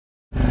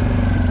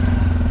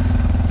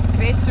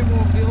krećemo u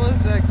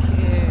obilazak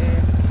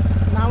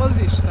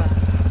nalazišta,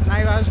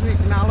 najvažnijeg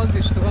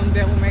nalazišta u ovom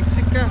delu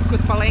Meksika, kod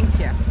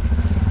Palenkija.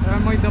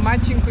 Moj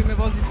domaćin koji me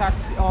vozi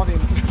taksi ovim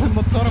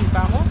motorom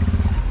tamo,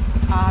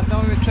 a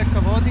tamo me čeka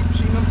vodič.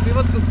 Imam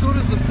privatnu turu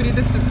za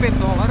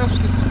 $35,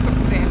 što je super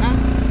cena,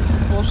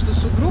 pošto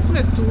su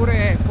grupne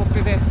ture po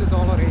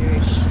 $50 i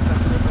više,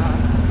 tako da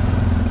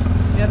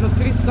jedno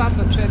 3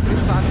 sata, 4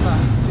 sata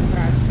će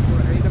trajati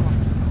tura. Idemo.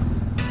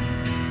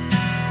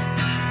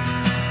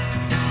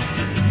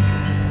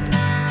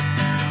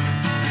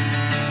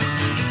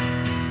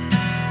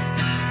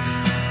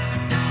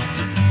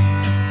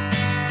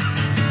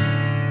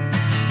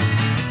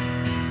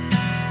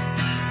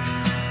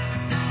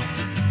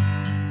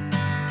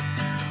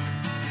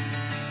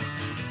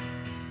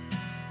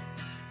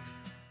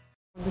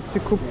 Ovdje se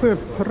kupuje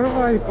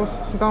prva i posle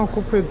se tamo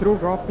kupuje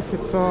druga, opet je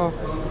to,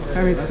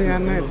 ja mislim,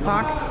 jedno je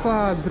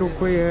taksa,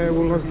 drugo je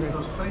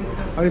ulaznica.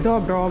 Ali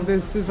dobro,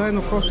 ovdje se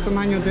zajedno košta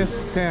manje od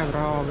 10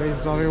 evra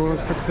za ovaj ulaz,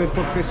 tako da je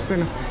to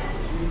pristojno.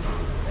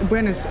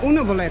 Buenas,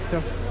 uno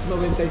boleto?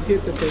 97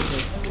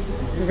 pesos.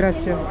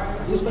 Grazie.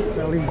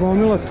 Ali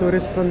gomila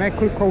turista,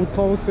 nekoliko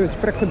autobusa, već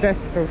preko 10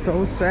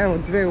 autobusa, evo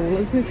 2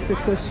 ulaznice,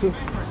 to su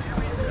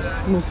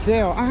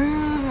muzeo.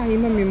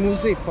 Imam i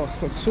muzej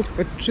posle,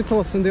 super,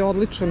 čitala sam da je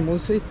odličan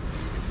muzej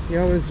i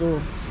ovo je za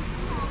ulaz.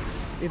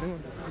 Idemo.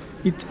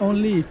 It's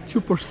only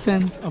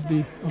 2% of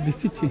the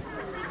city.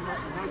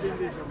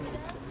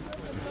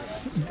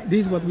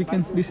 This is what we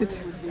can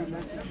visit.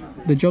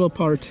 The yellow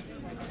part.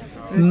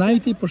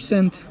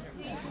 90%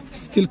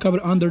 still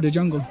covered under the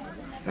jungle.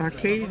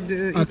 Okay,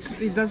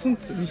 it doesn't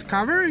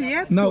discover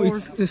yet? No, or?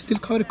 it's still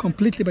covered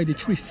completely by the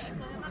trees.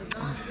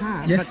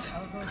 Aha, yes.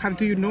 How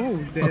do you know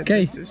that?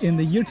 Okay, in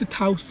the year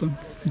 2000,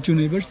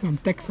 University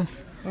of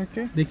Texas,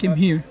 okay, they came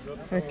here.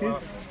 Okay.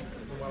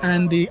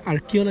 And the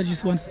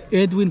archaeologist was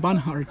Edwin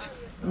Barnhart.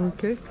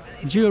 Okay.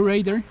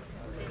 Georadar,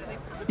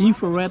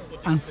 infrared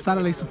and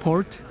satellite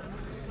support.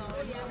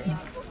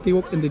 They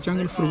worked in the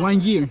jungle for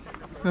 1 year.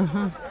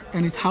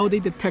 And it's how they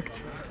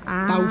detect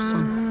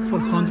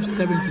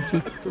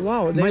 1,472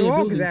 wow, they Maya walk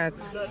buildings. that.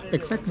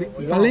 Exactly.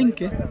 Wow.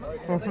 Palenque,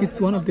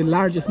 it's one of the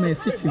largest Maya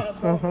cities.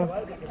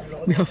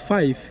 We have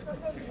 5.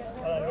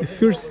 The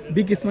first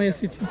biggest Maya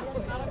city,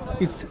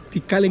 it's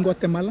Tikal in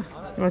Guatemala.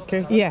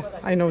 Okay, yeah,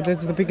 I know,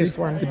 that's the biggest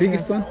one. The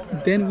biggest one.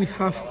 Then we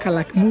have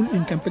Calakmul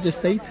in Campeche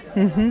State.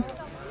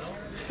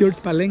 Third,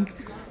 Palenque.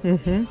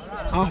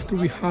 After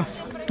we have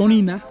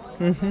Tonina,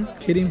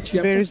 here in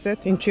Chiapas. Where is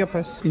that? In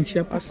Chiapas? In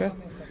Chiapas. Okay.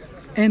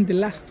 And the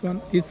last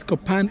one is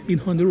Copan in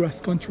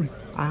Honduras country.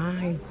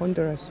 In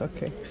Honduras,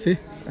 okay. See?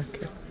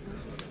 Okay.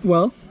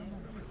 Well,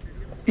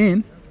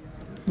 and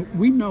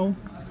we know,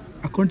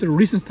 according to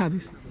recent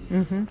studies,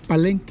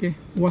 Palenque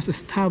was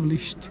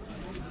established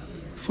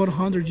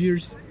 400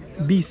 years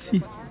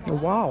BC.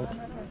 Wow.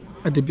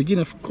 At the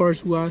beginning, of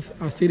course, was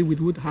a city with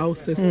wood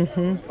houses,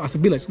 as a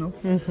village, no?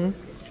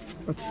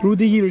 But through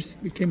the years,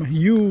 it became a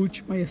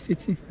huge Maya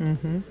city.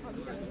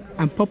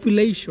 And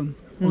population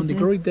on the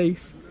glory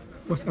days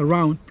was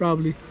around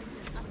probably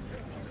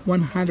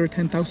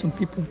 110,000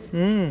 people.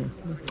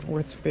 Oh,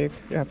 it's big.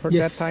 Yeah, for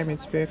Yes, that time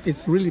it's big.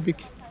 It's really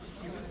big.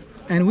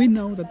 And we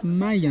know that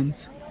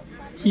Mayans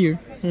here,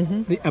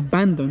 they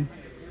abandoned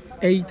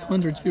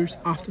 800 years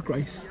after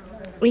Christ.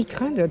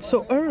 800,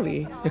 so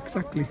early.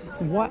 Exactly.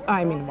 What?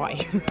 I mean, why?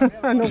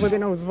 Nobody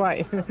knows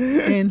why.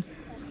 And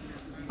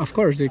of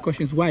course, the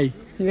question is why.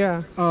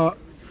 Yeah. 10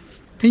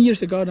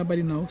 years ago,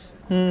 nobody knows.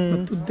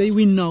 But today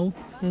we know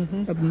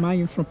that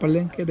Mayans from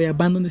Palenque, they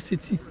abandoned the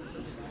city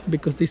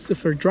because they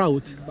suffer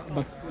drought.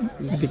 But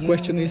the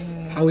question is,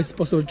 how is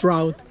possible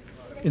drought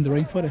in the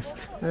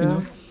rainforest? You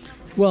know?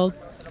 Well,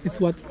 it's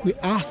what we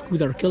ask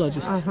with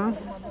archaeologists.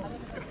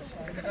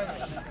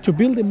 To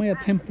build the Maya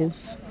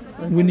temples,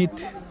 we need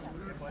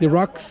the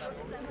rocks,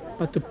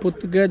 but to put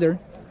together,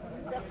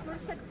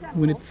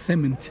 we need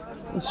cement.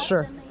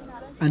 Sure.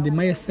 And the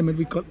Maya cement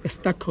we call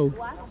estaco.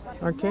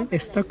 Okay.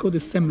 Estaco, the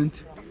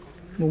cement.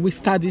 When we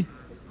study,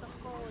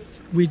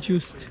 we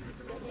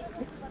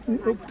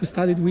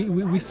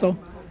saw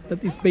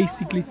that it's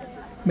basically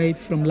made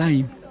from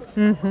lime.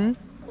 To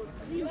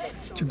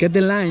get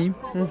the lime,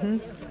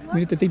 we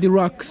need to take the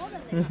rocks,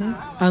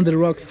 and the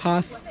rocks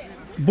has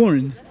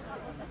burned.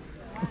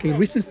 Okay,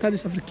 recent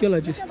studies of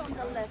archaeologists,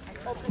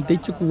 they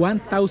took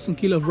 1,000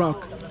 kilos of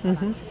rock,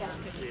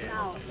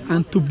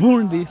 and to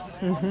burn this,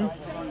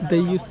 they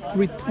used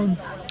 3 tons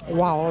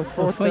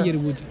of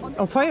firewood.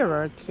 Of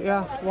firewood,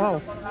 yeah,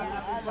 wow.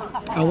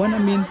 I want to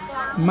mean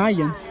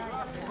Mayans,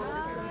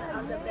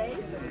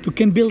 to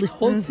can build the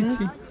whole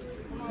city,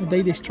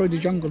 they destroyed the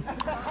jungle.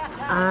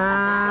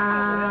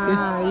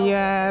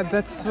 Yeah,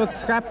 that's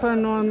what's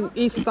happened on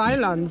East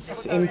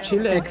Islands in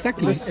Chile.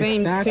 Exactly, the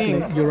same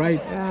thing. You're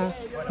right. Yeah.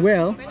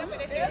 Well,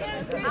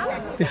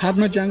 they have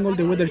no jungle,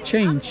 the weather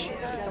changed.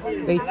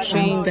 They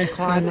changed They had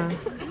climate.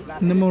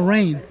 no more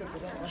rain.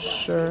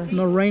 Sure.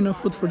 No rain, no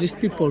food for these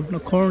people, no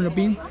corn, no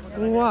beans.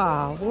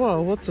 Wow.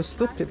 Whoa, what a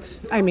stupid.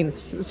 I mean,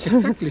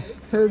 Exactly.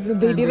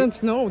 they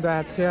didn't know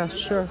that. Yeah,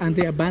 sure. And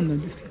they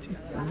abandoned the city.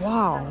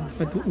 Wow.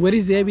 But where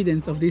is the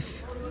evidence of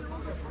this?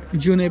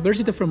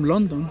 University from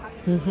London,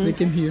 they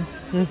came here,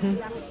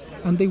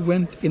 and they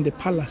went in the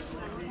palace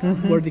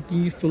where the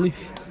king used to live.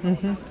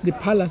 The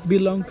palace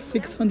belonged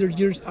 600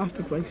 years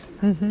after Christ,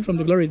 from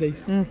the glory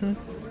days.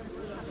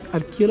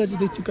 Archaeologists,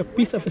 they took a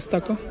piece of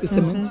stucco, the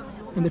cement,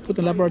 and they put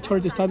in a laboratory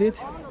to study it.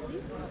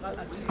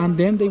 And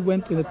then they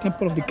went to the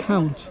temple of the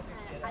Count.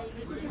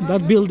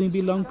 That building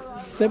belonged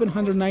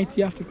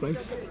 790 after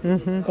Christ,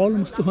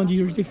 almost 200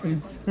 years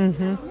difference.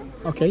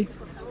 Okay,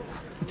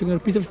 they took a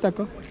piece of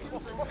stucco.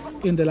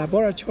 In the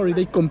laboratory,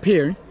 they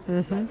compared,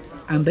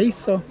 and they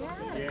saw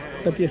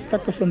that the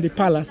stucco from the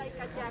palace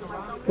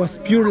was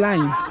pure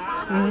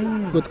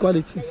lime, good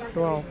quality.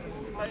 Wow.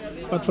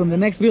 But from the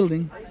next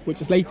building,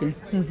 which is later,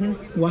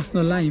 was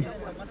no lime,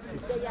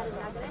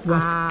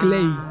 was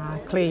clay.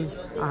 Clay.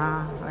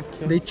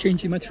 Okay. They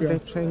changed the material.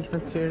 They changed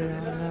material.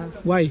 Yeah.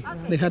 Why?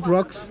 They had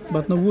rocks,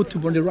 but no wood to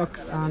burn the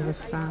rocks. I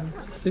understand.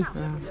 See?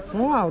 Yeah.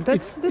 Wow,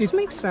 that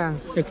makes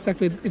sense.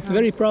 Exactly. It's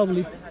very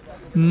probably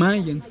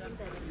Mayans.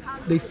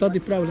 They saw the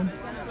problem.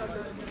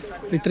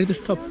 They tried to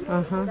stop,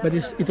 but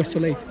it was too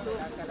late.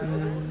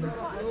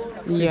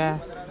 Yeah.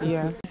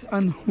 Yeah.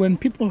 And when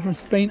people from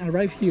Spain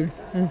arrived here,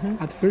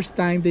 at first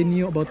time they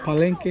knew about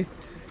Palenque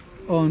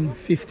on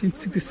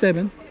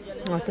 1567.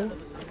 Okay.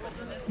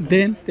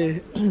 Then,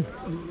 the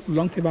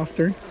long time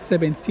after,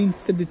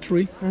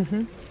 1773,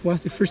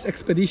 was the first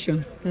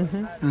expedition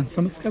and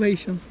some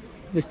excavation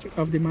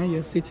of the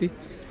Maya city.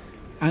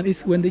 And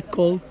it's when they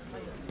call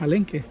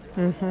Palenque.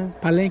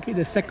 Palenque is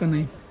the second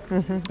name.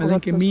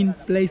 Palenque means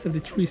place of the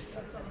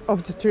trees.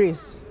 Of the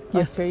trees?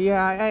 Yes. Okay,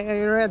 yeah,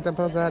 I read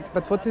about that.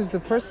 But what is the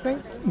first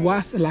name?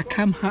 Was La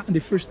Camha the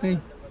first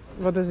name.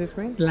 What does it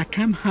mean? La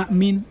Camha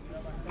means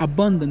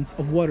abundance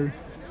of water.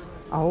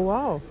 Oh,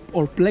 wow.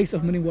 Or place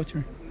of many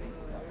water.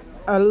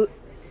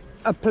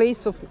 A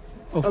place of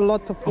a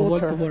lot of water. A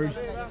lot of water.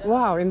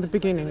 Wow, in the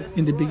beginning.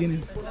 In the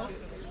beginning.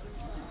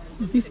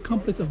 This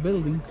complex of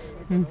buildings,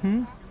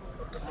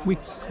 we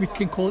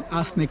can call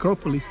as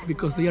necropolis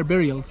because they are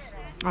burials.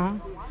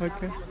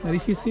 Okay. And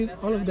if you see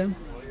all of them,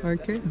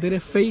 they're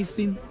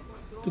facing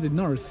to the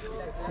north.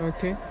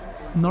 Okay.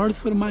 North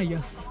for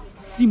Mayas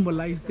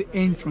symbolize the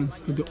entrance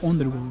to the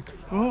underworld.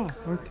 Oh,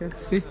 okay.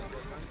 See?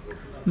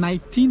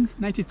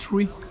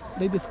 1993,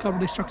 they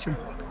discovered the structure.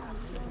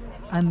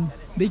 And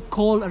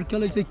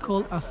archaeologists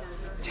call us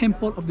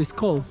Temple of the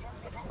Skull.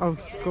 Of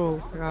the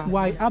skull, yeah.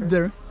 Why? Up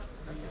there,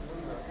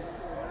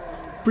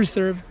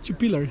 preserved two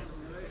pillars.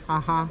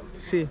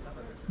 See.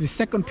 The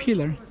second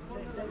pillar,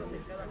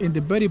 in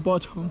the very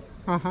bottom,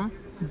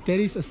 there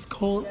is a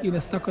skull in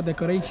a stucco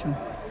decoration.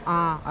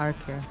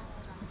 Okay.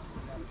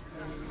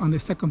 On the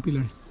second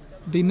pillar.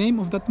 The name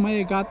of that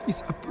Maya god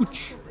is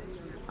Apuch.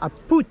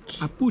 Apuch?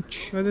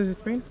 Apuch. What does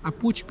it mean?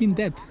 Apuch means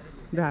dead.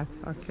 Dead,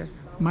 okay.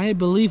 Maya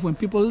believe when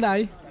people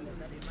die,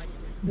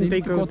 they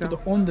need to go down to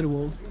the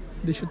underworld.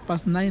 They should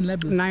pass 9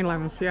 levels. 9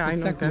 levels, yeah,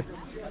 exactly. I know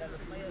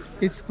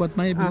that. It's what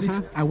Maya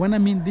believe. And when I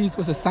mean this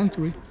was a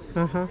sanctuary,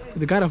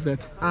 the god of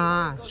death.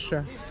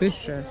 Sure. See?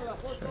 Sure.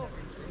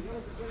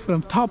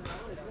 From top,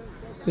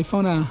 they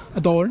found a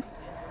door.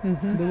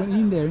 They went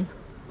in there,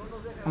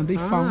 and they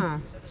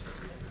found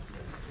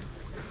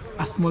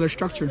a smaller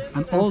structure,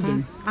 an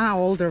older.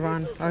 Older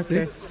one.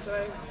 Okay. See?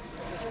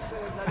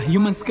 A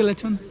human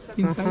skeleton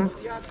inside.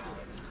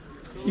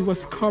 He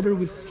was covered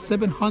with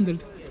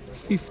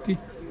 750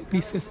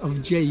 pieces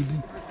of jade.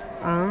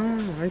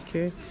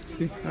 Okay.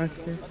 See?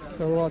 Okay.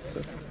 So lots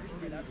of.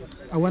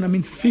 I want to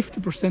mean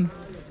 50%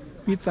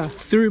 it's a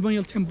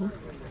ceremonial temple,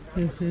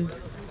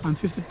 and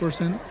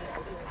 50%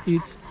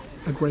 it's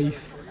a grave.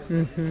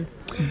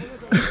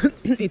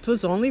 It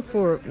was only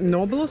for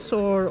nobles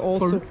or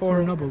also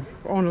for noble?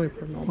 Only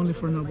for noble. Only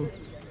for noble.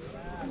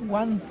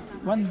 One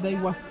day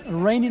was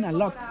raining a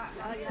lot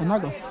in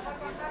August,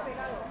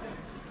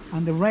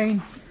 and the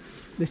rain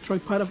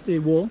destroyed part of the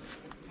wall.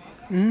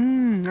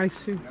 I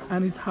see.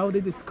 And it's how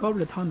they discovered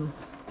the tunnel.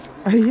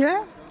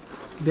 Yeah?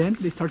 Then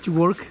they start to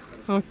work.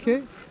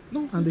 Okay.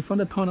 And they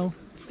found a tunnel.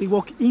 They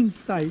walk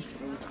inside.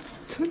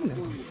 Tunnel?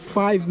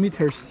 5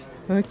 meters.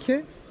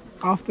 Okay.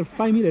 After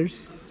 5 meters,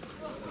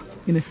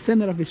 in the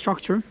center of the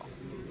structure,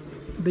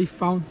 they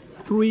found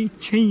 3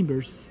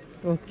 chambers.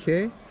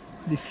 Okay.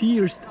 The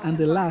first and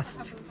the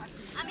last,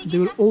 they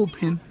were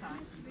open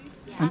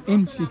and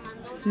empty.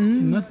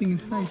 Nothing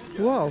inside.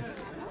 Wow.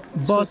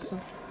 But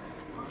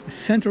the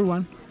center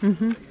one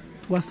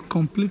was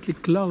completely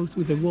closed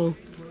with a wall.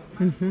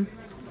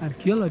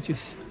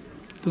 Archaeologists,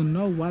 to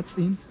know what's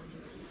in,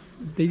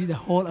 they did a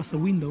hole as a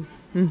window.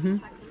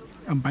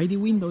 And by the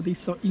window, they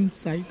saw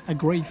inside a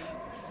grave.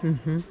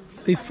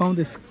 They found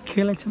the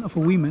skeleton of a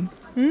woman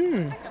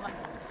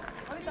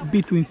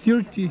between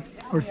 30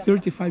 or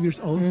 35 years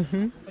old.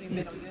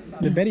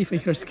 They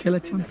verified her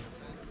skeleton,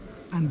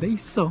 and they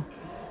saw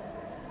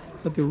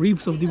that the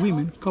ribs of the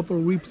women, couple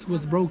ribs,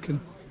 was broken.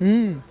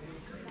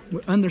 we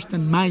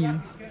understand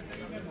Mayans,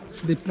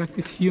 they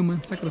practice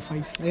human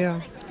sacrifice.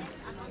 Yeah.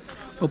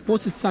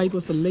 Opposite side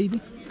was a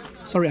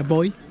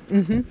boy.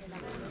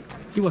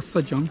 He was so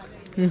young,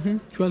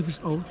 12 years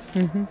old.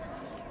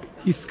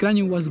 His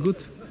cranium was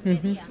good.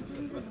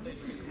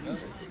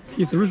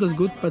 His roots was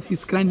good, but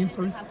his cranium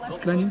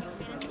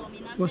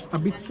was a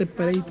bit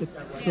separated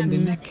from the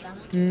neck.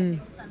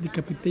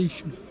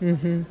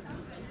 Decapitation.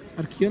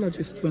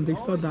 Archaeologists, when they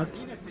saw that,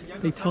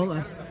 they told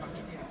us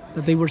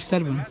that they were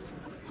servants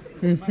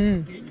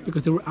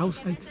because they were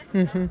outside.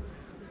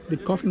 The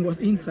coffin was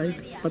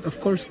inside, but of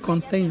course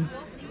contained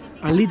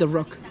a little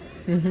rock.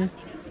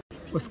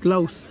 Was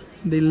closed.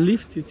 They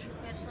lifted.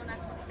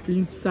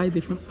 Inside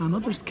they found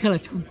another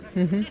skeleton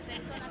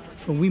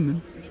for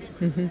women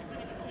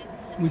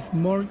with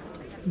more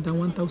than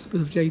 1,000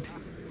 pieces of jade.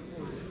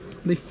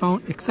 They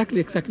found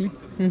exactly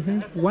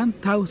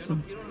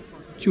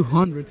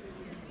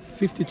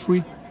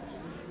 1,253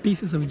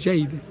 pieces of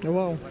jade. Oh,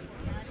 wow.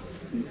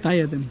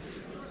 Diadems,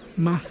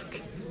 mask,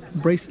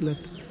 bracelet,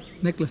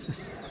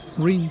 necklaces,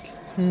 ring,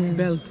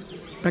 belt,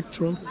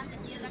 pectorals.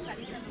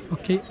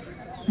 Okay,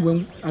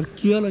 when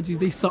archaeologists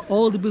they saw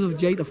all the pieces of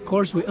jade, of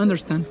course we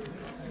understand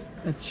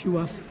that she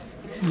was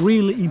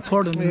really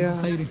important in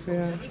society.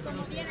 Yeah.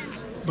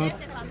 But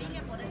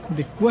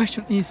the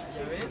question is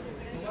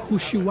who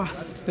she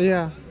was.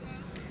 Yeah.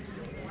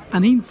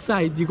 And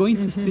inside you're going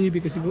to see,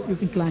 because you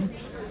can climb,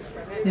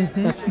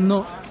 that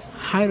no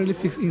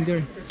hieroglyphics in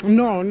there.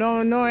 No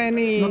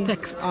any... No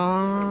text.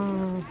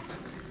 Of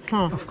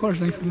course,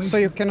 no information. So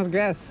you cannot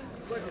guess.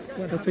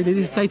 That's why they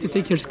decided to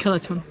take her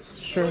skeleton.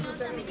 Sure.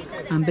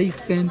 And they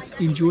sent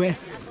in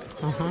US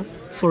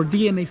for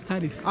DNA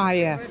studies.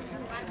 Yeah.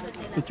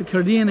 They took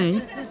her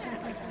DNA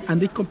and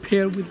they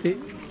compared with the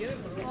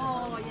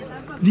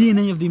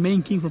DNA of the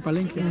main king from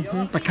Palenque,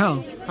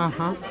 Takao.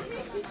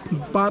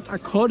 But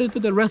according to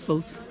the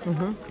results,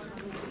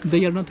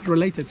 they are not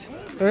related.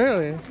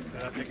 Really?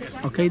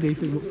 Okay, they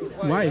said,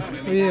 why?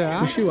 Yeah.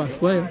 Who she was?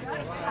 Well,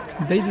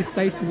 they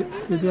decided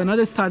to do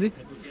another study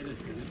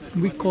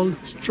we call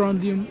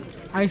strontium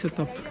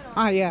isotope.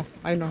 Yeah,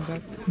 I know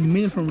that.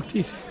 Made from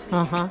teeth.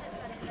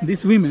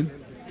 These women,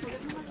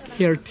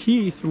 her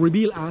teeth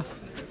reveal us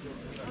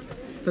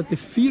that the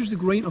first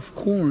grain of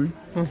corn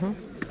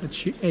that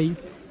she ate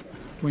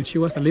when she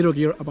was a little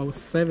girl, about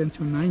 7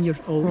 to 9 years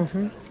old,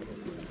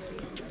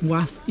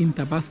 was in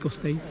Tabasco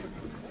state.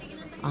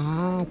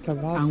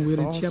 Tabasco. And we're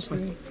in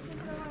Chiapas.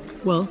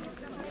 Well,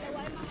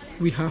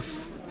 we have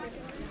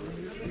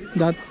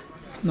that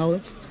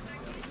knowledge.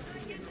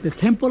 The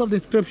temple of the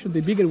inscription,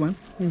 the bigger one,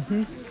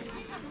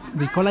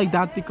 they call like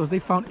that because they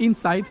found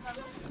inside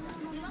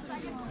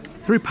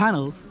 3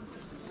 panels.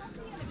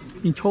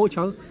 In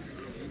total,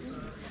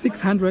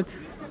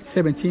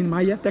 617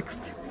 Maya text.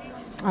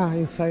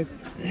 Inside.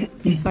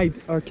 Inside.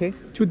 Okay.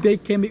 Today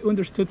can be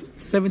understood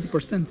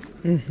 70%.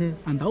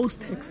 And those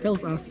texts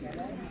tells us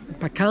that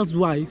Pacal's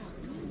wife,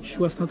 she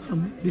was not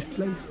from this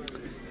place.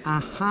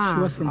 She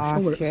was from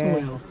somewhere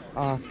else.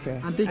 Okay.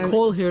 And they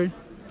call her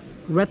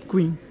Red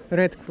Queen.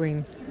 Red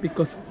Queen.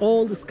 Because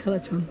all the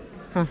skeleton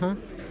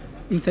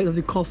inside of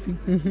the coffin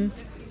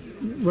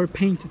were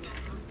painted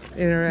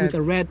in red. With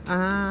a red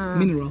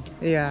mineral.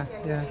 Yeah.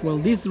 Well,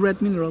 this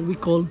red mineral we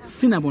call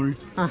cinnamon.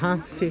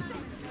 See.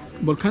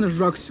 Volcanic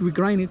rocks, we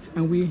grind it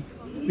and we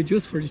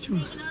use for the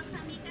tombs.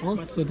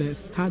 Also, the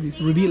studies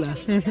reveal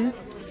us that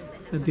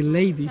the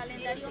lady,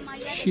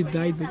 she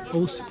died with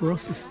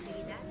osteoporosis.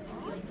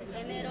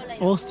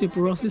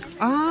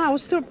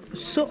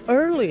 So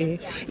early.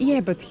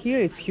 Yeah, but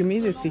here it's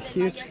humidity,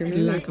 huge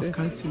humidity. Lack of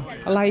calcium.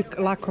 Like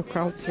lack of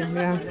calcium,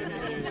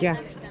 yeah.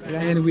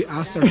 And we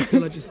asked our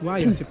archaeologists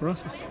why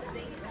osteoporosis.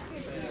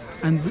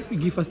 And they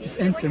give us this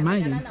answer,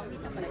 Mayans.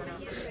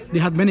 They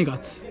had many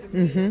gods.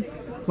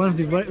 One of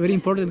the very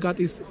important god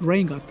is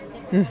rain god.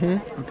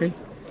 Okay.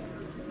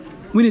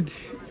 We need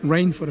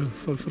rain for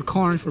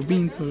corn, for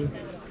beans.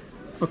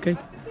 Okay.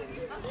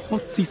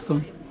 Hot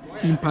season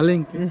in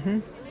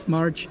Palenque. It's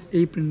March,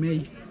 April,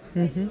 May.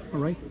 All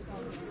right.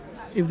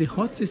 If the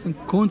hot season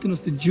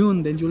continues to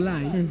June, then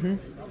July,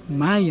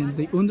 Mayans,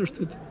 they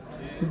understood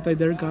that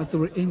their gods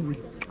were angry.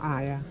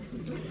 Yeah.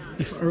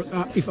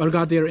 If our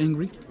god they are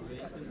angry,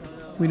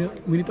 we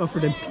need to offer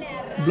them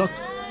blood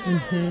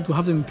to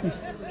have them in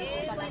peace.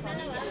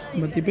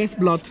 But the best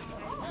blood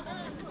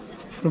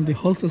from the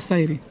whole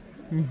society,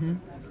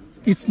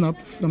 it's not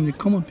from the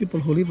common people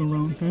who live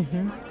around.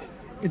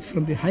 It's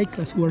from the high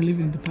class who are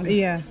living in the palace.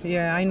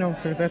 Yeah, I know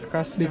for that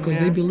custom. Because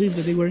they believe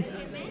that they were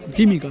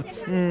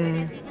demigods.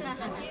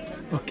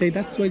 Okay,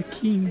 that's why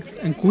kings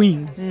and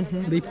queens,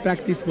 they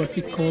practice what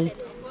we call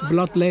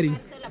bloodletting,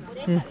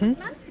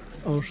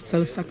 or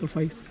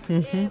self-sacrifice.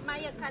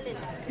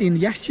 In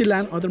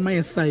Yaxchilan, other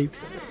Maya side,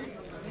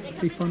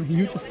 they found a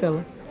huge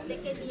stela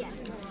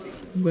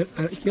where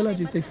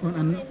archaeologists they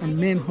found a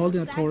man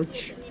holding a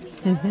torch.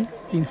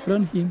 In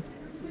front of him,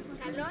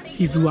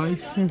 his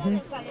wife,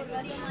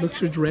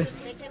 luxury dress,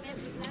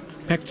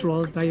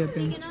 pectoral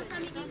diadems,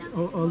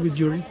 all with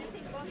jewelry.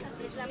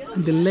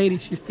 And the lady,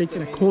 she's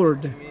taking a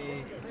cord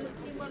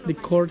The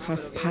cord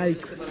has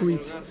spikes through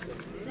it.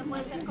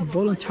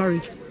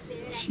 Voluntarily,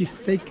 she's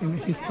taken,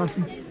 she's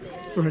passing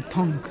through her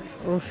tongue.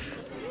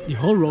 Oof. The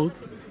whole road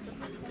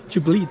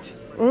to bleed.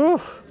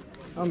 Oof.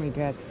 Oh my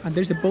God. And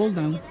there's a bowl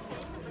down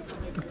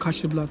to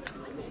catch the blood.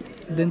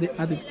 Then they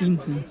added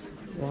incense.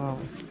 Wow.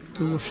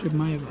 To worship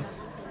Maya God.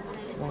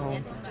 Wow.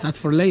 That's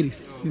for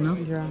ladies, you know?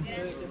 Yeah.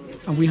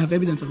 And we have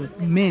evidence of it.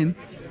 Men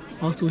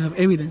also have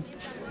evidence.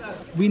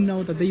 We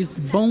know that they use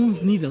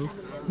bones, needles.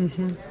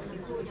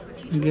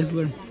 And guess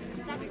where?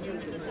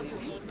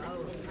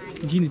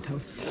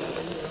 Genitals.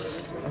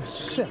 Oh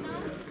shit.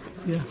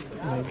 Yeah.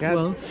 Oh my God.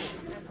 Well,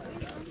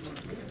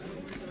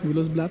 we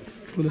lose blood,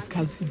 we lose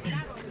calcium.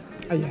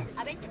 Oh yeah.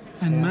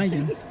 And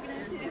Mayans,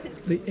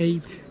 they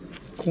ate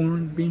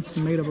corn, beans,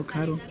 tomato,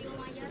 avocado.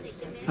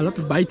 A lot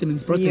of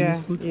vitamins,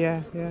 proteins, food,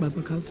 yeah. but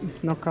no calcium.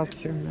 No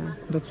calcium, no.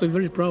 That's why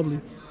very probably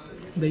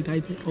they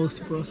died with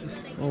osteoporosis.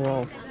 Oh,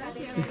 wow.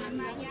 See?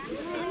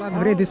 Sad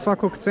vredi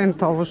svakog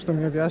centa ovo što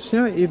mi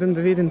objašnjava. Idem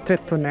da vidim te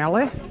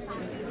tunele.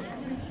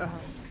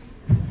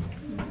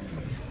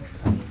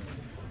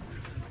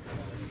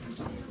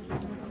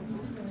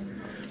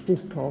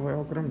 Pa ovo je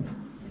ogromno.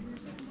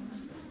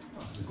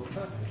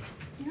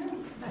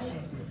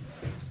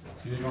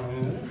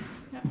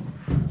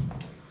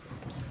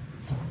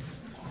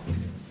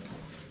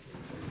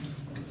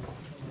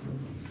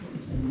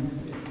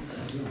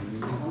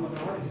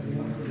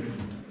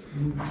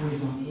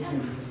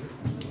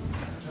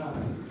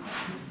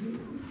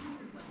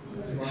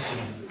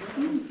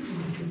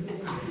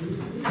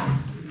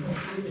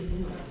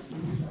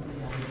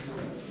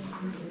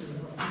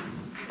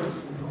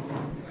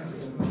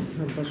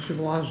 Baš je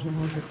vlažno,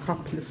 ove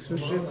kaplje sve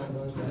žive.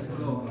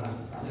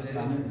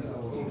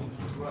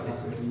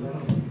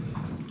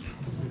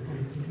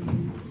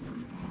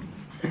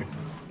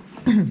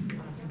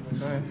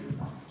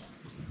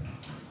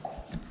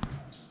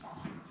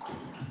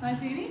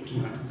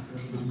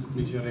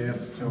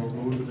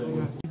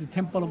 The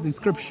temple of the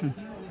inscription.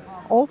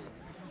 Of?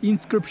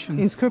 Inscriptions.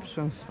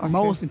 Inscriptions. The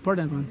most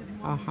important one.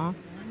 Aha.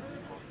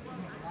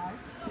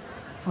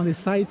 On the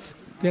sides,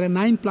 there are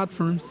 9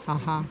 platforms.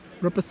 Aha.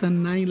 Represent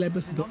 9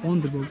 levels of the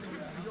underworld.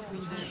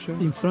 Sure.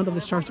 In front of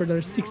the structure, there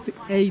are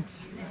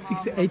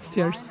 68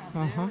 stairs.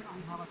 Aha.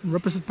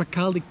 Represent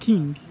Pakal the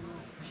king.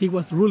 He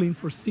was ruling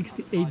for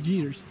 68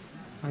 years.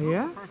 Oh,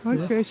 yeah?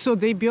 Okay, Yes. so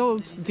they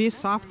built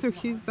this after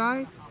he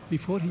died?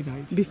 Before he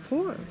died.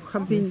 Before?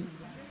 Have been... Yes.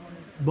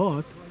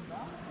 But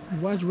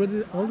was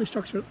ready, all the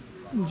structure,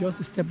 just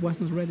the step was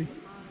not ready.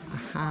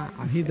 Aha.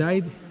 And he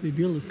died, they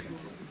built the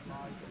steps.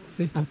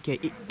 See? Okay.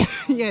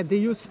 Yeah, they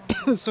use,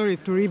 sorry,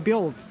 to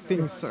rebuild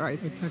things, right?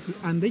 Exactly.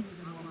 And they,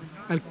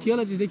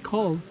 archaeologists, they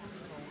call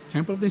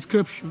Temple of the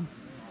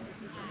Inscriptions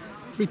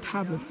 3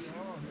 tablets.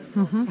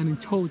 And in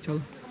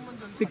total,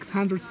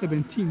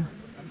 617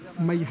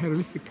 Maya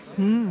hieroglyphics.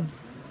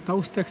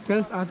 Those texts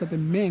tells us that the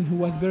man who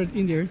was buried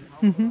in there,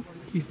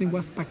 his name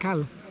was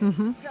Pakal.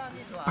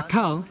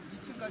 Pakal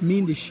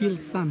means the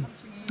shield sun.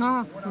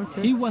 Ah,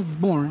 okay. He was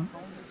born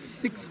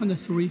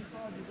 603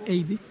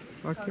 AD.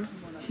 Okay.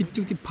 He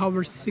took the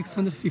power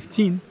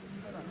 615.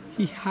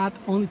 He had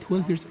only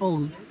 12 years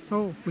old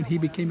Oh, when he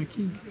became a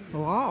king.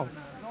 wow.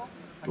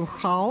 Well,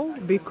 how?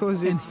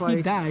 Because And it's he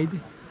like...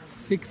 died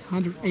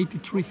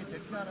 683.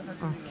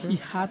 Okay. He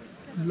had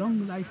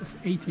long life of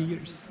 80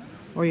 years.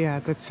 Oh yeah,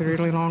 that's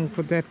really long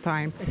for that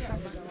time.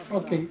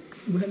 Okay,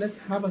 well, let's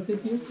have a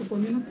sit here for 4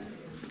 minutes.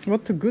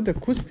 What a good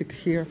acoustic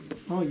here.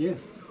 Oh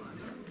yes.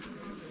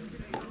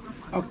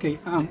 Okay,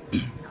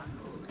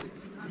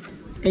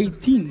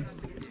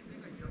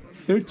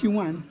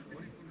 1831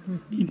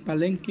 in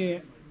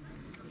Palenque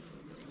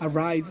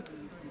arrived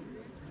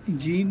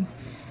Jean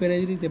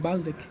Frederick de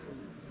Balbec.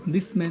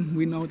 This man,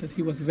 we know that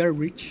he was very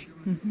rich.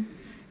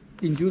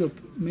 In Europe,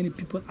 many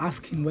people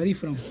ask him where he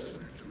from,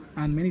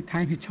 and many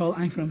times he told,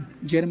 I'm from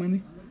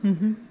Germany.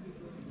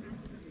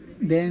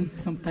 Then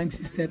sometimes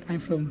he said, I'm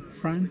from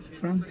France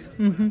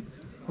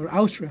or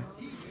Austria.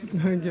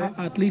 Okay.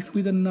 At least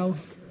we don't know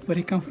where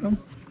he come from.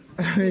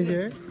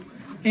 Yeah.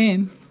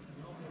 And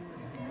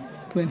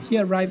when he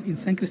arrived in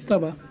San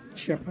Cristobal,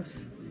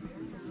 Chiapas,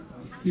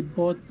 he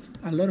bought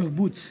a lot of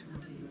boots,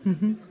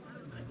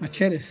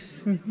 machetes,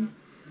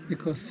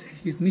 because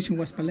his mission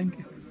was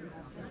Palenque.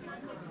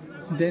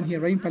 Then he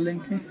arrived in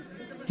Palenque,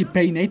 he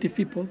paid native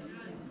people,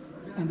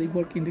 and they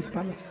work in this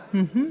palace.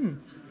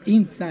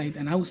 Inside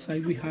and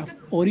outside, we have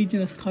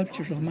original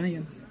sculptures of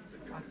Mayans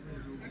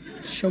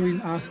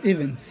showing us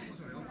events.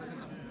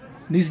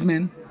 This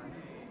man,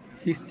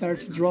 he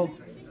started to draw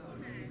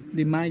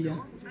the Maya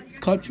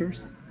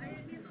sculptures.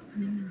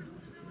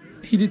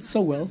 He did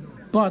so well,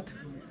 but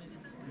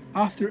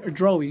after a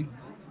drawing,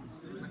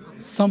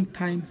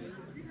 sometimes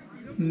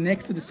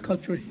next to the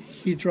sculpture,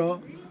 he draw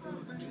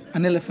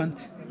an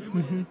elephant,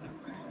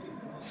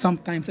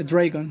 sometimes a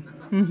dragon.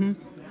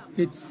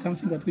 It's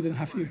something that we don't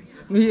have here.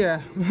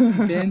 Yeah.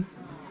 Then,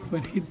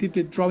 when he did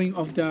the drawing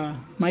of the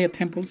Maya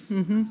temples,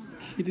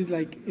 he did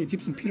like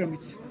Egyptian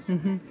pyramids.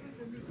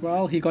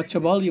 Well, he got 2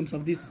 volumes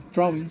of these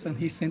drawings and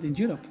he sent in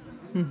Europe.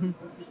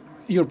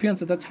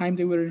 Europeans at that time,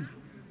 they were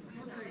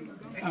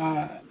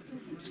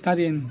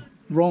studying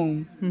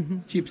Rome,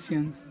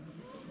 Egyptians.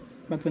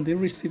 But when they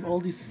received all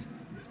these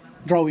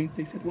drawings,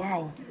 they said,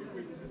 wow,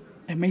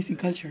 amazing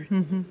culture.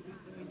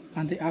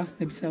 And they asked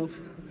themselves,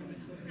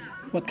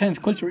 what kind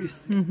of culture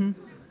is?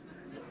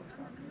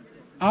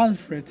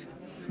 Alfred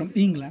from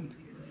England,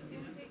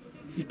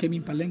 he came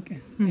in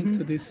Palenque thanks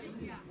to these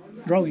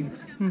drawings.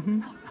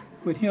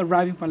 When he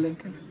arrived in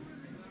Palenque,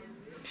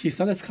 he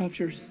saw the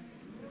sculptures,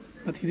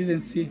 but he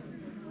didn't see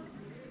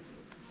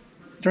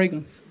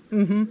dragons.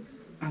 And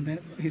then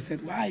he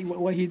said,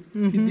 why he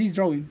did these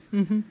drawings?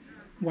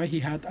 Why he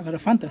had a lot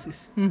of fantasies?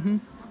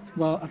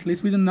 Well, at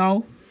least we don't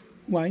know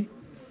why.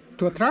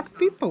 To attract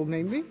people,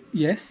 maybe.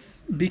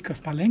 Yes, because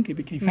Palenque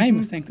became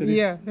famous thanks to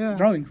these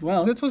drawings.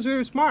 Well, that was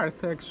very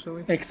smart,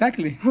 actually.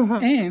 Exactly.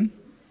 And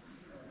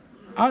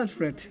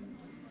Alfred,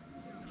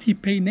 he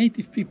paid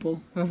native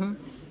people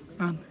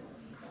and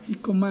he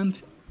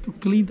commanded to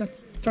clean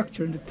that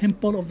structure in the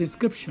temple of the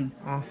inscription.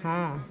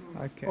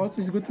 Okay.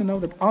 Also, it's good to know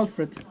that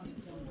Alfred,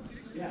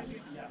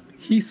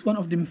 he's one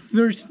of the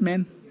first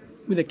men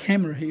with a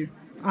camera here.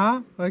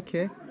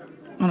 Okay.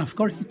 And of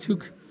course, he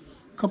took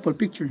a couple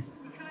pictures.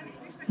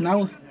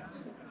 Now,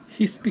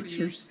 his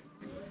pictures,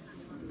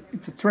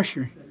 it's a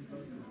treasure.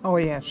 Oh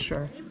yeah,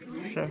 sure.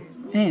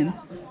 And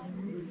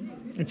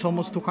it's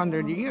almost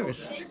 200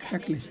 years.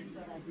 Exactly.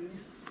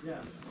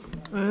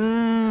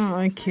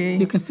 Okay.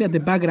 You can see at the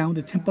background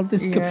the temple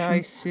description. Yeah,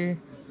 I see.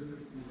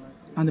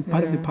 And the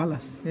part of the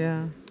palace.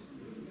 Yeah.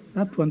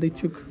 That one they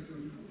took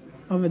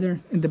over there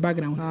in the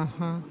background.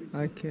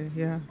 Okay.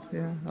 Yeah.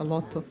 A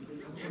lot of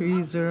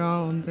trees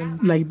around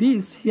and like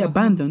this. He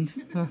abandoned.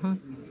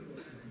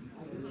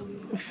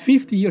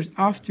 50 years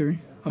after,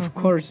 of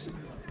course,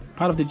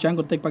 part of the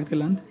jungle take back the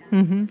land.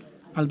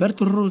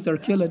 Alberto Ruz, the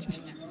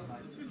archaeologist,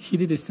 he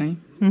did the same.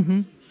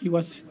 He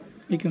was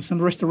making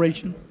some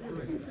restoration,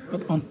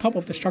 but on top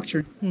of the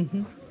structure,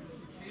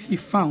 he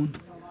found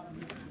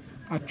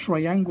a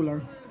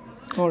triangular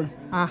door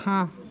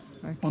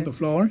on the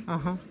floor.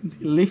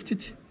 He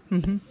lifted,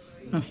 and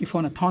he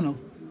found a tunnel.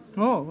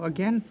 Oh,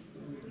 again?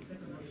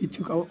 He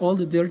took out all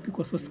the dirt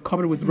because it was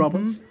covered with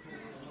rubble.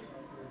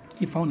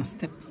 He found a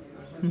step.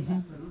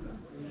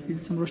 He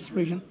did some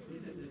restoration,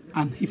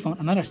 and he found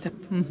another step.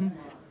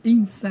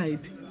 Inside,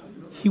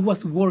 he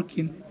was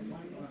working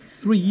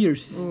 3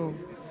 years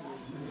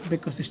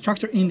because the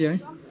structure in there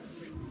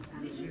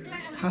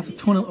has a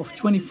tunnel of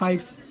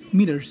 25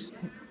 meters.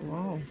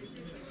 Wow,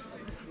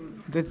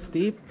 that's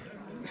deep.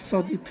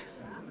 So deep.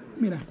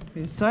 Mira,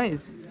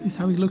 inside. This is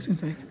how it looks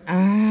inside.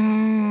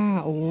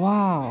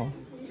 Wow.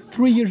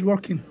 3 years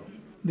working.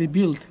 They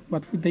built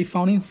what they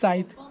found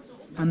inside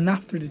and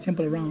after the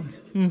temple around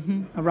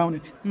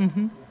it.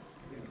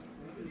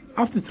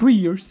 After 3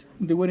 years,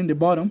 they were in the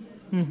bottom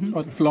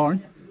of the floor.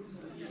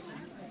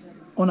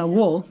 On a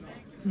wall,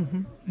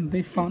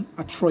 they found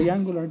a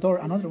triangular door,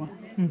 another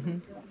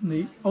one.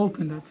 They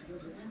opened it,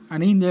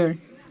 and in there,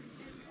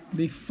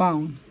 they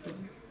found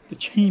the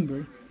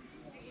chamber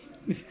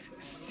with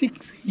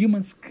 6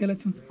 human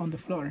skeletons on the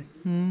floor.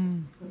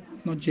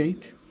 No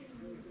jade,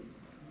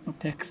 no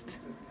text.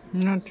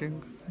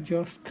 Nothing.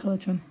 Just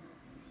skeleton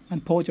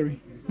and pottery.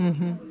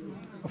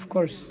 Of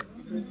course,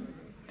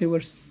 they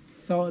were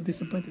so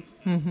disappointed.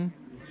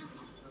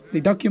 They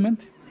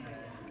document,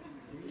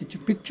 they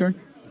took picture,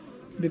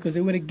 because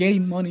they were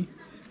getting money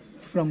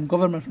from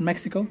government from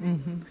Mexico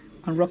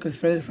and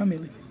Rockefeller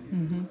family.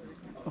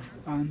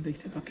 And they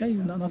said, okay,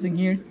 nothing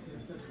here,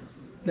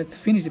 let's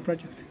finish the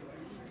project.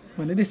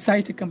 When they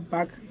decided to come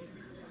back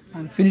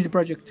and finish the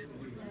project,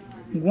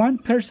 one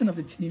person of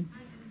the team,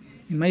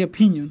 in my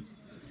opinion,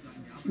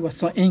 he was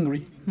so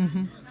angry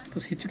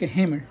because he took a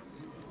hammer.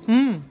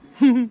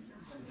 And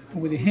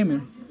with the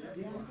hammer,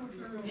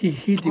 he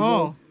hit the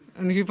wall.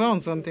 And he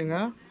found something,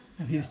 huh?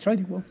 And he destroyed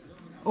the wall.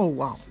 Oh,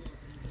 wow.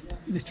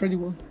 He destroyed the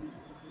wall.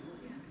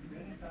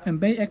 And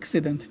by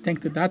accident,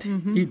 thanks to that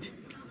hit,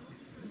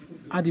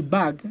 at the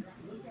back,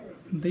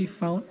 they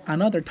found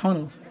another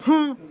tunnel.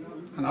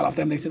 And all of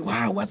them, they said,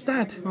 wow, what's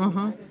that?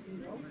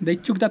 They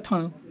took that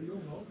tunnel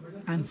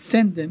and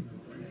sent them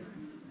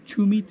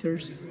 2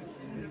 meters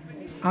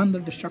under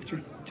the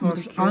structure, 2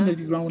 meters under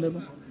the ground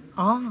level.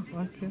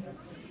 Okay.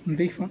 And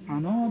they found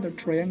another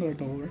triangular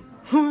door.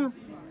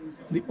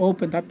 They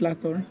opened that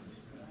last door,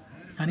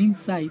 and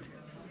inside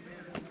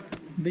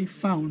they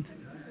found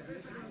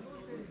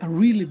a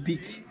really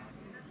big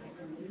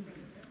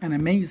and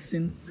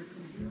amazing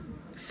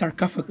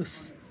sarcophagus.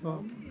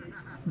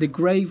 The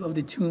grave of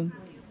the tomb,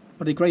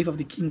 or the grave of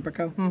the King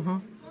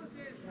Pacao.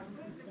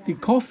 The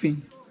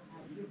coffin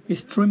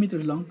is 3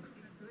 meters long,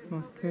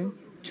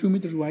 2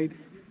 meters wide,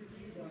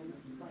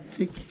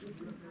 thick,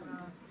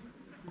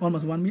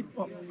 almost 1 meter,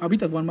 a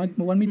bit of 1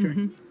 meter,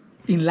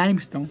 in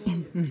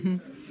limestone.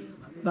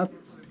 That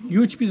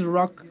huge piece of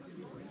rock,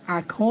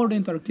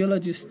 according to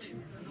archaeologists,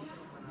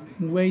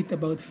 weighed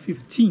about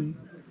 15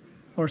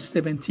 or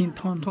 17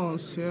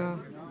 tons. Yeah,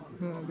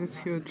 that's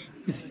huge.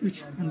 It's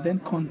huge, and then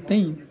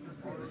contain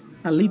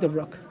a lid of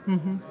rock,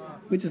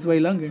 which is way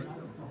longer.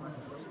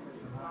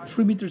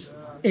 3 meters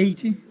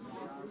 80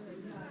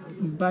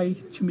 by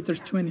 2 meters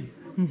 20,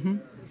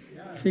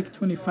 thick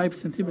 25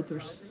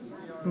 centimeters,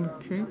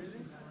 Okay.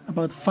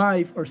 about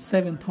 5 or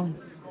 7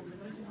 tons.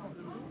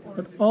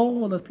 But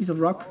all that piece of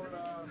rock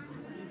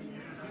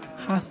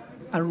has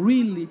a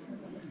really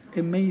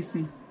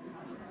amazing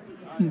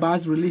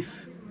bas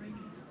relief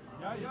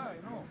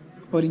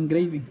or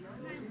engraving.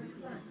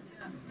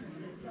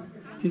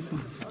 It's this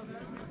one.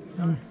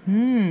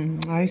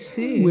 I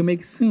see. We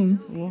make zoom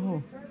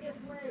Wow.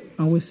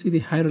 and we see the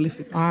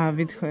hieroglyphics.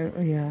 With her,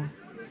 yeah.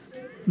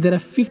 There are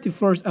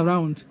 54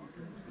 around.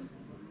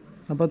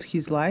 About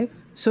his life.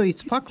 So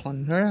it's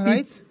Paklon, right?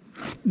 It's,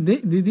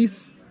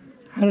 this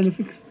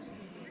hieroglyphics,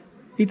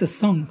 it's a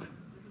song.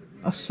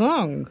 A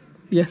song.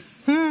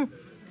 Yes.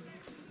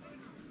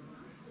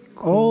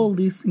 All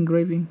this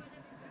engraving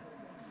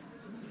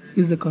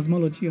is the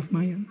cosmology of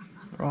Mayans.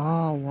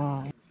 Oh,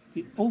 wow.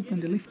 They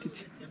opened, they lifted,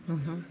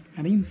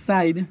 and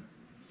inside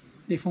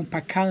they found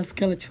Pakal's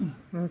skeleton.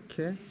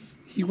 Okay.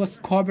 He was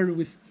covered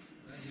with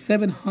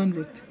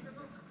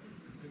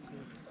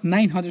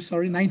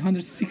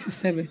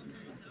 967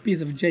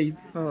 pieces of jade.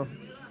 Oh.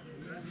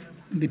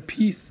 The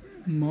piece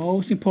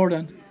most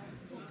important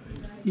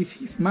is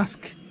his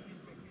mask.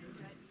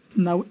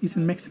 Now it's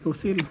in Mexico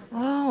City.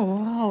 Oh,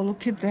 wow,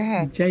 look at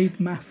that. Jade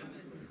mask,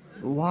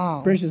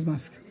 Wow. precious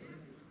mask.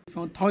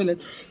 Found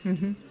toilets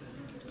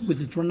with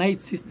a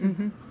drainage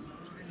system,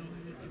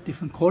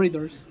 different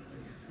corridors,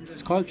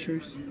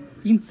 sculptures.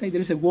 Inside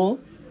there is a wall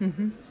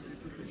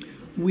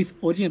with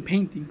original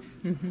paintings,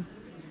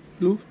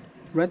 blue,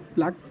 red,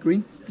 black,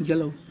 green, and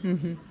yellow.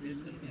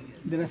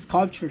 There are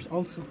sculptures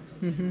also,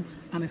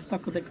 and a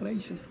stucco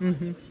decoration.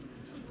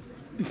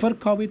 Before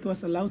COVID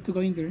was allowed to go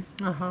in there,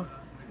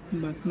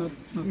 but not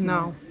No,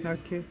 now.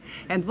 okay.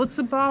 And what's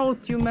about,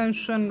 you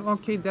mentioned,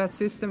 okay, that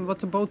system,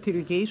 what about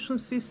irrigation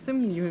system?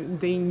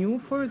 They knew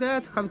for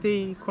that? How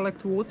they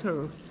collect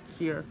water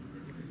here?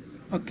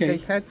 Okay. They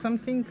had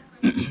something?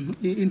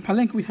 In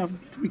Palenque we have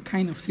 3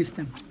 kind of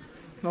system.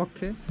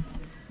 Okay.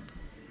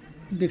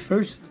 The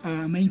first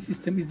main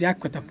system is the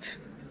aqueduct.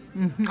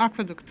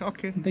 Aqueduct,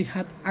 okay. They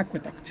had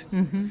aqueduct,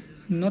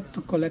 not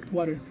to collect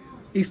water,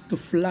 it's to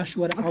flush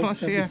water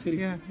outside the city.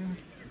 Yeah.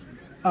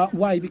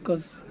 Why?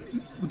 Because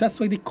that's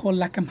why they call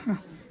La Camha.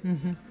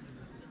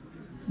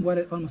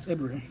 Water almost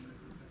everywhere.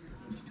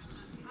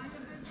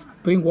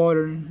 Spring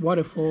water,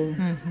 waterfall,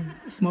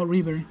 small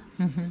river.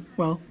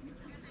 Well,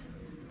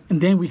 and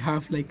then we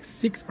have like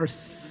 6 or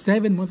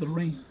 7 months of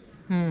rain.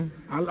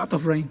 A lot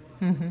of rain.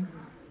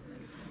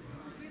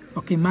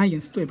 Okay,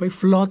 Mayans to avoid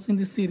floods in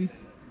the city.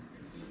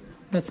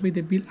 That's why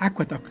they build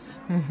aqueducts.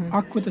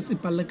 Aqueducts in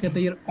Palenque,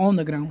 they are on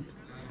the ground.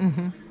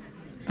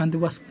 And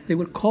they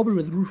were covered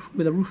with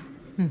a roof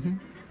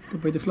to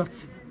avoid the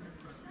floods.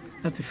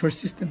 That's the first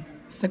system.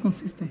 Second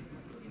system,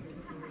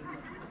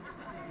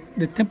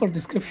 the temple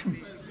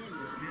description.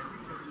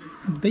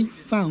 They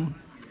found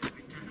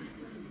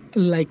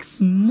like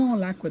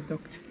small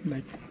aqueduct,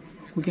 like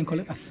we can call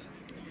it as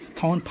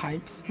stone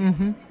pipes,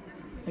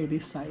 like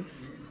this size.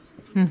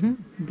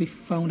 They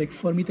found like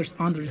 4 meters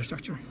under the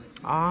structure.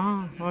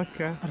 Ah,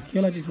 okay.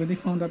 Archaeologists, when they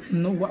found that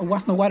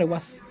was no water,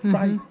 was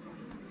dry.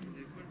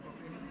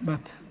 But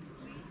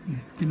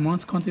the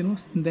months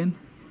continues, and then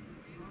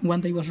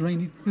one day it was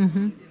raining.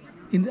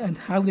 And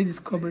how they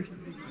discovered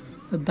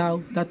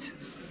that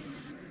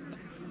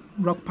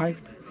rock pipe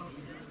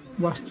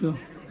was to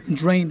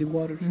drain the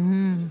water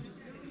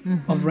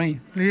of rain.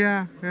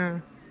 Yeah.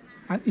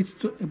 And it's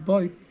to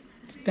avoid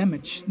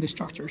damage the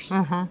structures.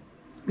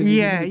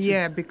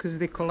 Yeah, because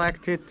they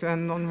collect it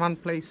and on one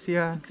place,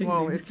 yeah.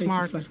 Wow, it's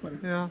smart.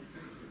 Yeah.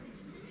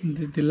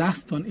 The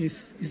last one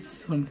is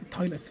from the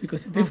toilets,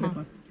 because it's a different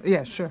one.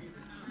 Yeah, sure.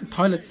 The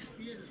toilets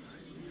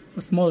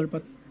were smaller,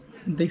 but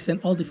they send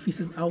all the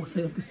feces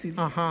outside of the city.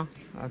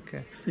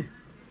 Okay. See,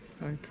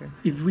 Okay.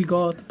 if we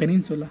go to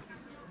Peninsula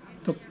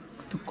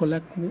to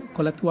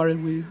collect water,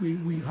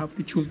 we have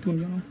the chultun,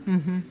 you know.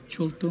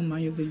 Chultun,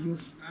 Mayas, they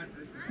use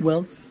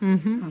wells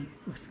and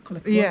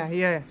collect water.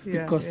 Yeah.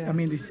 Because I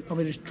mean, this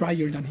over there is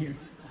drier than here.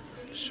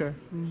 Sure.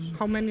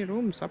 How many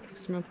rooms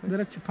approximately? There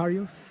are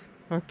chuparios.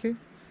 Okay.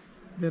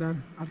 There are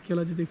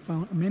archaeologists. They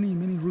found many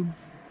rooms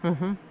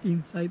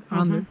inside,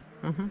 under.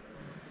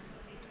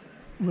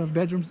 We have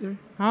bedrooms there.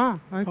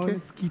 Okay.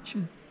 Toilets,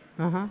 kitchen,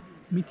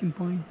 meeting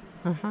point.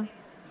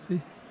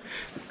 See,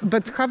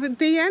 But how did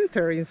they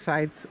enter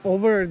inside?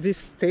 Over the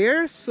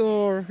stairs,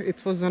 or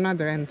it was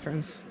another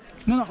entrance?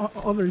 no,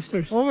 over the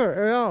stairs.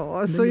 Over,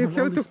 oh, so you you have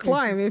all have to these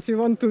climb if you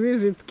want to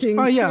visit King.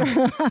 Oh yeah,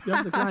 you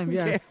have to climb.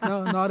 Yes,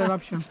 no other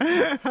option.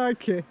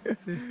 Okay.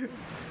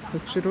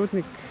 Znači,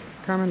 rudnik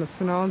kamena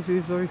se nalazi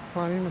iz ovih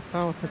planina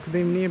tamo, tako da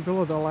im nije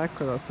bilo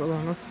daleko da to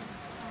danas.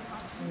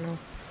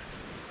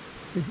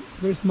 See, it's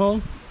very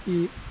small.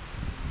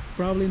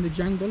 Probably in the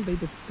jungle they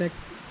detect.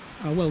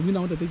 Well, we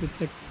know that they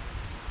detect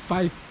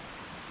 5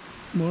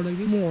 more like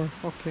this. More,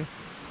 okay.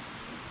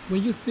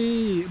 When you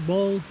see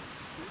ball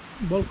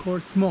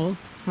court small,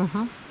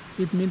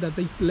 it means that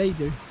they play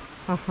there.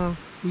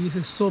 We use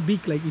it so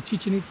big, like in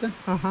Chichen Itza.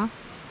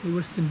 They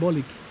were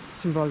symbolic.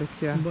 Symbolic,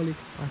 yeah. Symbolic.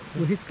 Okay.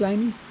 When he's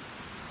climbing,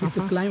 It's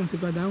to climb and to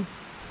go down.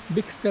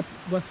 Big step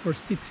was for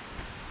sit.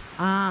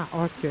 Ah,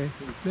 okay.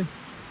 Then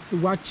to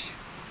watch.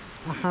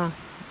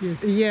 Here.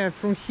 Yeah,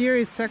 from here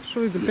it's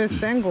actually the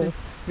best angle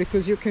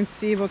because you can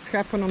see what's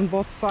happened on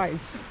both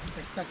sides.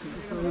 Exactly.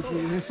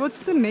 What's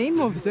the name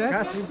of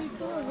that?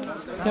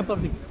 Temple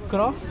of the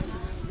Cross.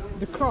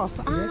 The cross.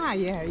 Ah,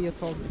 yeah, you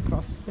told the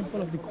cross.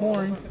 Temple of the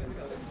Corn.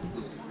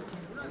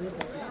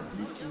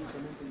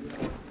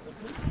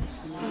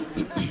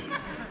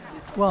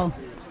 Well,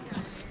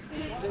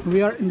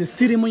 we are in the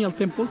ceremonial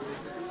temples.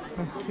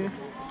 Okay.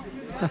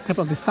 That's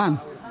Temple of the Sun.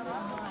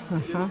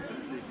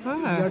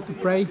 We are to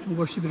pray and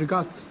worship their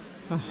gods.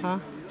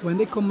 When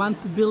they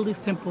command to build these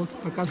temples,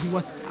 because he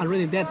was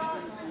already dead,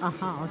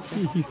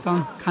 Okay. his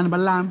son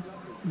Kanbalam,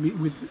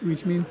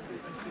 which means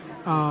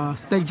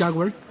snake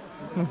jaguar,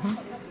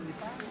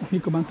 he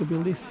commanded to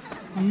build this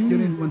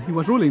during when he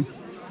was ruling.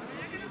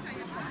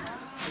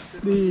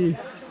 The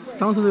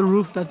stones of the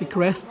roof, that's the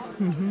crest,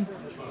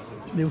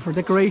 they were for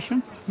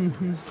decoration.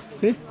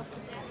 See?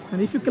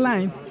 And if you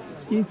climb,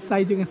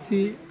 inside you can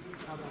see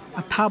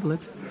a tablet,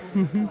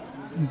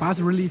 bas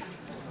relief,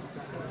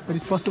 but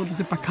it's possible to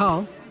see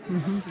Pakal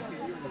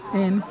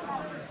and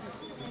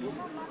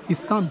his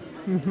son,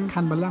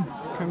 Kanbalam.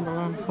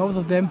 Both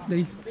of them,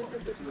 they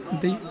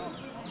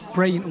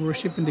pray and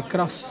worship in the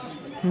cross.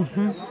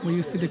 When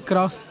you see the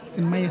cross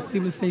in Maya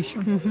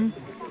civilization,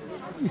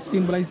 it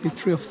symbolizes the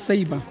tree of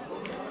Seiba,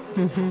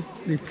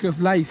 the tree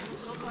of life.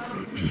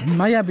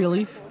 Maya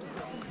believe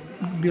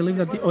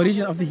that the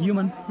origin of the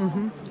human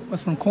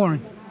was from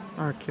corn.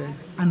 Okay.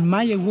 And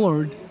Maya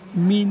word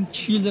mean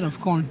children of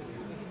corn.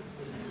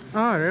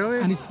 Oh, really?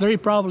 And it's very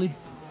probably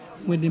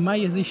when the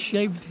Mayas they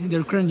shaved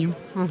their cranium,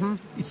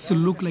 it's to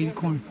look like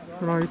corn.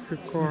 Like the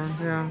corn,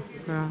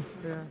 yeah.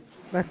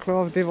 Dakle,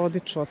 ovdje je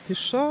vodič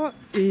otišao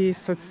i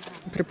sad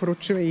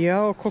preporučio mi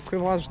je, koliko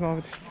je važno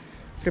ovdje.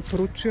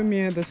 Preporučio mi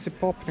je da se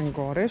popnem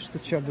gore, što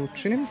ću ja da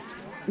učinim.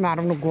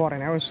 Naravno gore,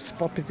 ne možeš se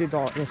popiti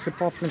dole, da se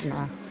popnem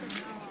na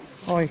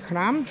ovaj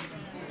hram.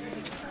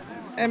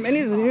 Meni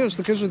je zanimljivo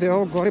što kažu da je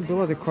ovo gore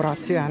bila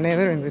dekoracija, ja ne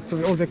verujem da je to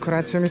bila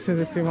dekoracija, mislim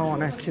da je to imalo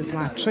neki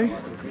značaj,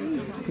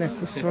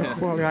 neku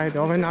svrhu, ali ajde,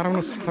 ovo je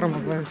naravno strmo,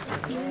 gledajte.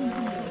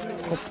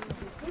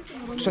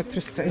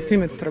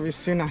 4 cm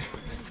visina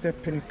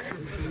stepenika.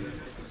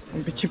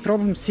 Biće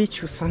problem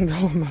sići u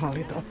sandalama,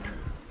 ali dobro.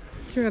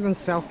 Ću jedan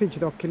selfić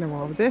dok idemo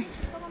ovde.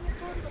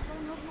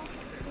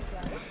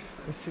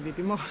 Da se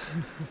vidimo.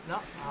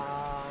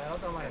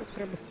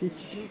 Treba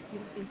sići.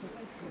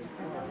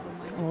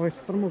 Ovo je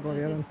strmoglav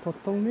jedan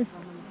totalni,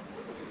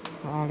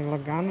 ali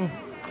lagano.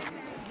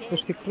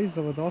 Pošto je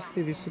klizavo dosta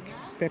i visoki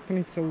su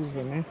stepenica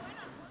uzene.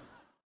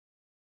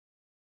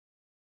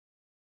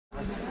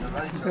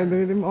 Da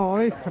vidimo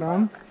ovaj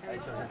hram.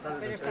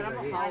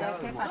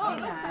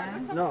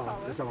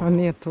 A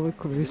nije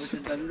toliko visok.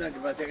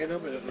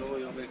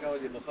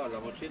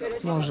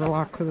 Može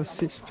lako da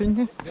se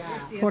ispenje.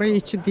 Mora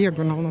ići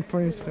dijagonalno po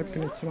ovim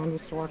stepenicama, onda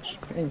se lakše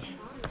penje.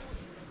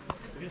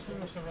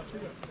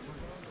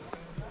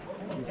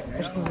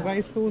 Pošto se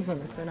zaista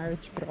uzame, to je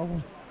najveći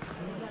problem.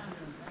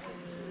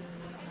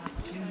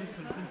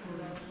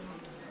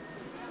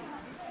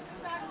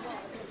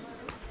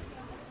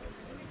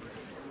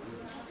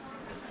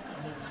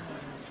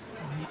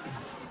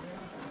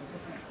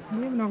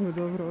 Nije mnogo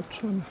dobro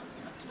očuvano.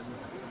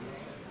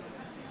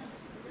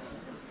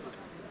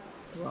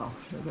 Wow,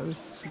 da bi se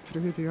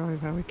super vidio ovaj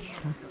veliki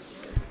hram.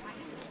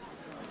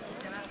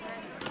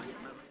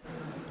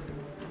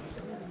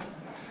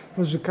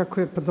 Bože, kako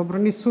je, pa dobro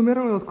nisu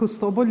umirali od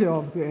kostobolje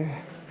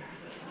ovdje.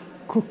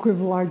 Koliko je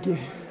vlage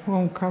u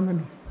ovom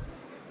kamenu.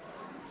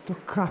 To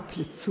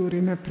kaplje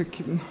curi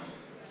neprekidno.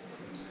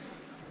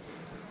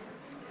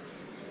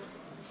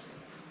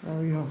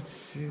 Evo i ovdje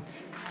se vidi.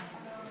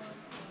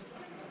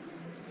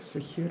 Sa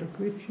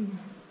hieroglifima.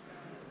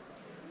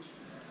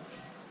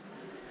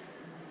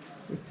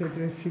 I te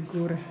dve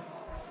figure.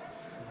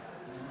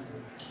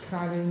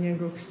 Kralja i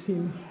njegovog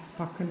sina,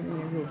 Pakana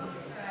i njegovog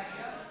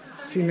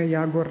sina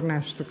Jagor,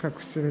 nešto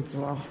kako se već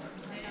zvao.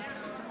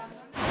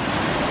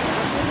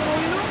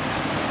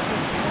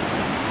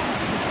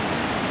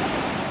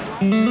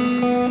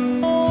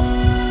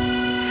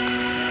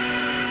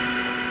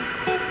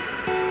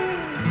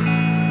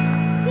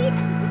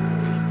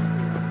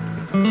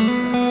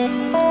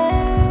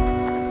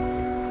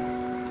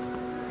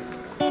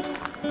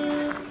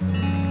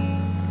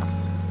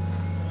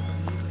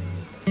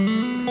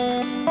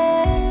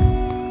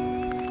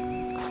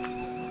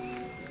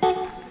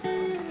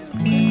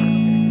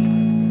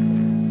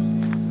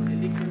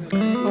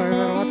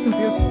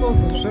 Sto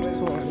za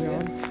žrtvovanje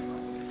ovdje.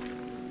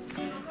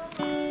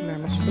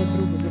 Nema što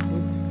drugo da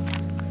bude.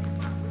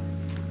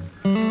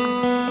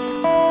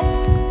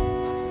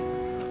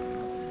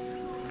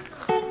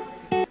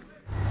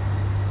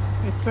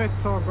 I to je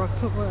to,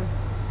 gotovo je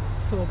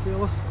s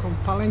obilaskom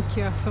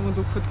Palenke. Ja samo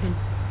da uhvatim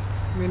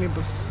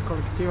minibus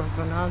kolektiva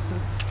za nazad.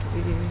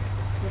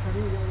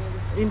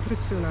 I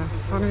impresivno je,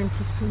 stvarno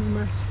impresivno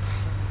mesto.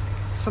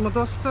 Samo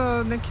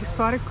dosta nekih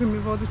stvari koje mi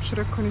vodič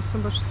rekao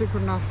nisam baš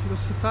sigurna da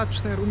su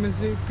tačne, jer u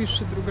mezi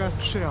piše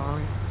drugačije,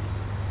 ali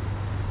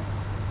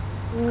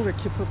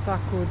uvek je to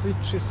tako u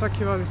Viči,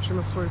 svaki vodič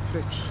ima svoju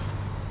priču.